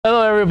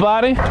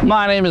everybody,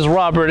 my name is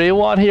Robert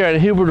Ewald here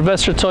at Hubert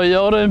Vester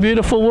Toyota in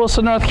beautiful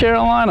Wilson, North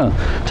Carolina.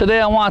 Today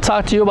I want to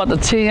talk to you about the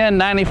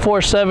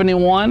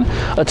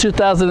TN9471, a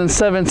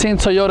 2017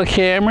 Toyota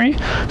Camry,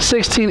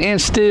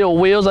 16-inch steel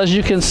wheels as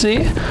you can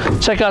see.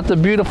 Check out the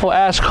beautiful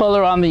ash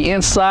color on the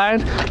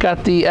inside.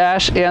 Got the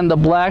ash and the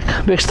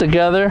black mixed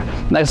together.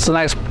 That's a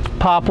nice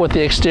pop with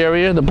the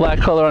exterior, the black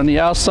color on the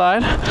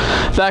outside.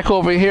 Back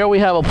over here we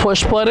have a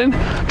push button.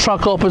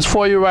 Trunk opens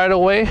for you right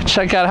away.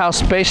 Check out how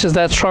spacious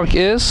that trunk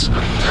is.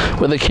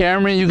 With a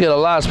Camry you get a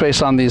lot of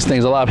space on these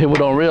things. A lot of people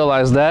don't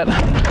realize that.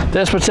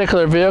 This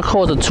particular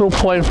vehicle is a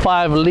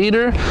 2.5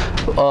 liter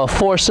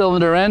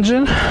 4-cylinder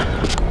engine.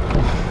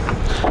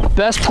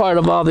 Best part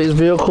of all these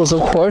vehicles,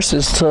 of course,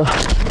 is to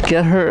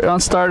get her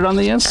started on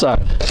the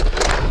inside.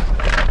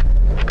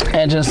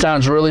 Engine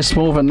sounds really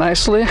smooth and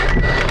nicely.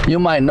 You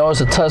might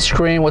notice a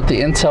touchscreen with the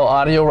Intel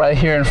audio right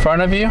here in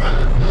front of you.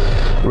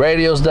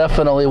 Radio's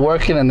definitely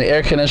working, and the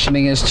air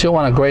conditioning is too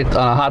on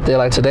a hot day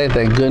like today,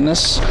 thank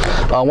goodness.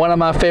 One of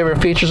my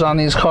favorite features on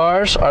these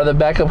cars are the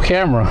backup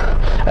camera.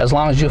 As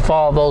long as you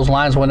follow those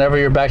lines whenever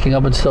you're backing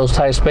up into those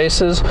tight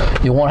spaces,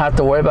 you won't have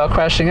to worry about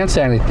crashing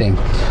into anything.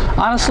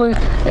 Honestly,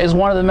 it's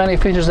one of the many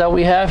features that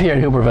we have here at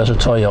Hubert Vester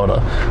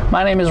Toyota.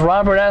 My name is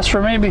Robert. Ask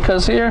for me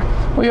because here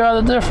we are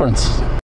the difference.